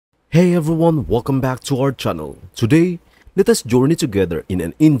Hey everyone, welcome back to our channel. Today, let us journey together in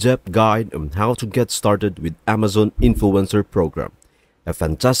an in-depth guide on how to get started with Amazon Influencer Program, a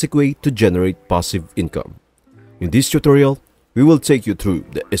fantastic way to generate passive income. In this tutorial, we will take you through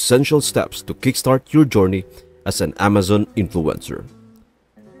the essential steps to kickstart your journey as an Amazon influencer.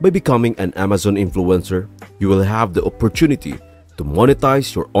 By becoming an Amazon influencer, you will have the opportunity to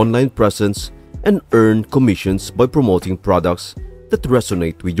monetize your online presence and earn commissions by promoting products that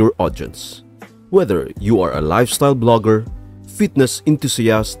resonate with your audience. Whether you are a lifestyle blogger, fitness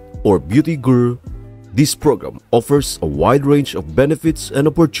enthusiast, or beauty guru, this program offers a wide range of benefits and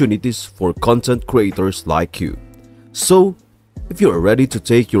opportunities for content creators like you. So, if you are ready to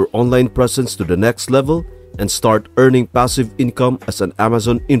take your online presence to the next level and start earning passive income as an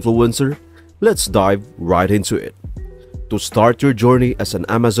Amazon influencer, let's dive right into it. To start your journey as an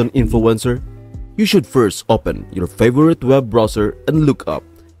Amazon influencer, you should first open your favorite web browser and look up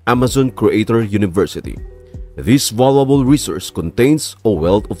Amazon Creator University. This valuable resource contains a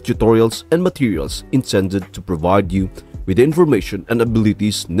wealth of tutorials and materials intended to provide you with the information and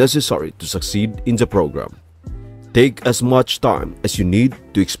abilities necessary to succeed in the program. Take as much time as you need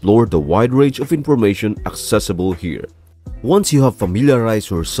to explore the wide range of information accessible here. Once you have familiarized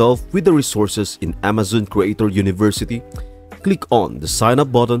yourself with the resources in Amazon Creator University, click on the sign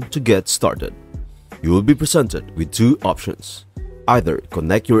up button to get started. You will be presented with two options: either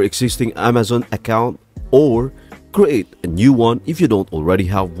connect your existing Amazon account or create a new one if you don't already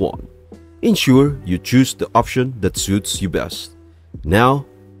have one. Ensure you choose the option that suits you best. Now,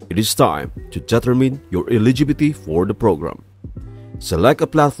 it is time to determine your eligibility for the program. Select a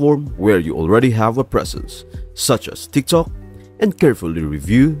platform where you already have a presence, such as TikTok, and carefully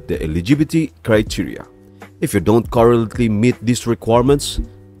review the eligibility criteria. If you don't currently meet these requirements,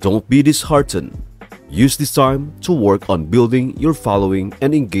 don't be disheartened. Use this time to work on building your following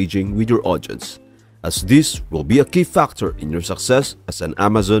and engaging with your audience, as this will be a key factor in your success as an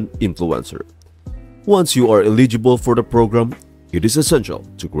Amazon influencer. Once you are eligible for the program, it is essential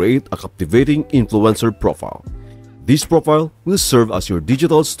to create a captivating influencer profile. This profile will serve as your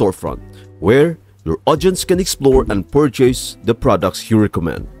digital storefront, where your audience can explore and purchase the products you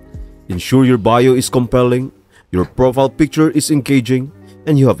recommend. Ensure your bio is compelling, your profile picture is engaging,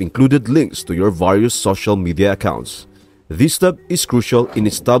 and you have included links to your various social media accounts. This step is crucial in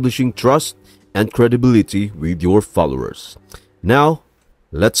establishing trust and credibility with your followers. Now,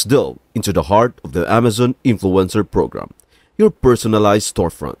 let's delve into the heart of the Amazon Influencer Program, your personalized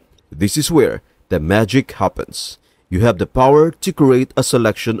storefront. This is where the magic happens. You have the power to create a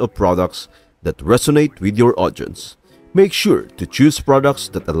selection of products that resonate with your audience. Make sure to choose products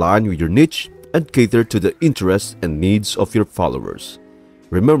that align with your niche and cater to the interests and needs of your followers.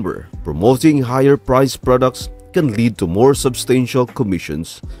 Remember, promoting higher priced products can lead to more substantial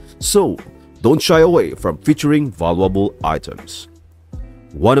commissions, so don't shy away from featuring valuable items.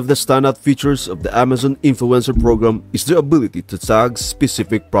 One of the standout features of the Amazon Influencer Program is the ability to tag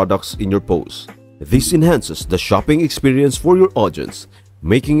specific products in your posts. This enhances the shopping experience for your audience,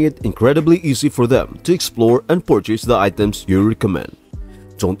 making it incredibly easy for them to explore and purchase the items you recommend.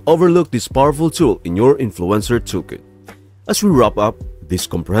 Don't overlook this powerful tool in your influencer toolkit. As we wrap up this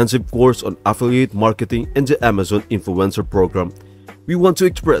comprehensive course on affiliate marketing and the Amazon Influencer Program, we want to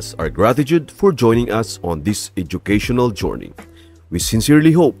express our gratitude for joining us on this educational journey. We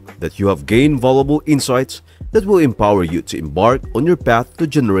sincerely hope that you have gained valuable insights that will empower you to embark on your path to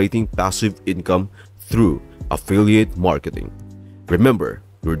generating passive income through affiliate marketing. Remember,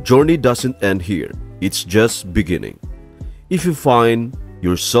 your journey doesn't end here, it's just beginning. If you find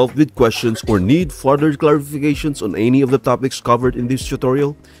yourself with questions or need further clarifications on any of the topics covered in this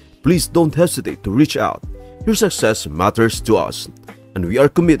tutorial, please don't hesitate to reach out. Your success matters to us, and we are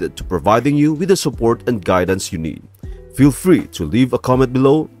committed to providing you with the support and guidance you need. Feel free to leave a comment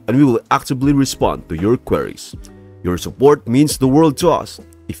below, and we will actively respond to your queries. Your support means the world to us.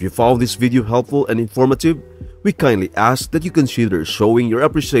 If you found this video helpful and informative, we kindly ask that you consider showing your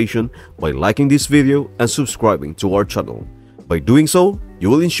appreciation by liking this video and subscribing to our channel. By doing so, you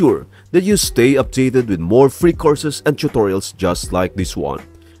will ensure that you stay updated with more free courses and tutorials just like this one,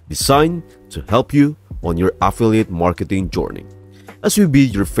 designed to help you on your affiliate marketing journey. As we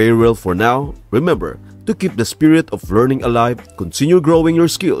bid your farewell for now, remember to keep the spirit of learning alive, continue growing your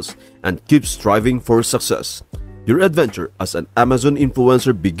skills, and keep striving for success. Your adventure as an Amazon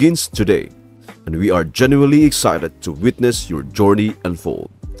influencer begins today, and we are genuinely excited to witness your journey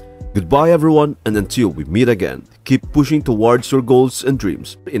unfold. Goodbye everyone, and until we meet again, keep pushing towards your goals and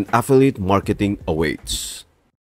dreams. In affiliate marketing awaits.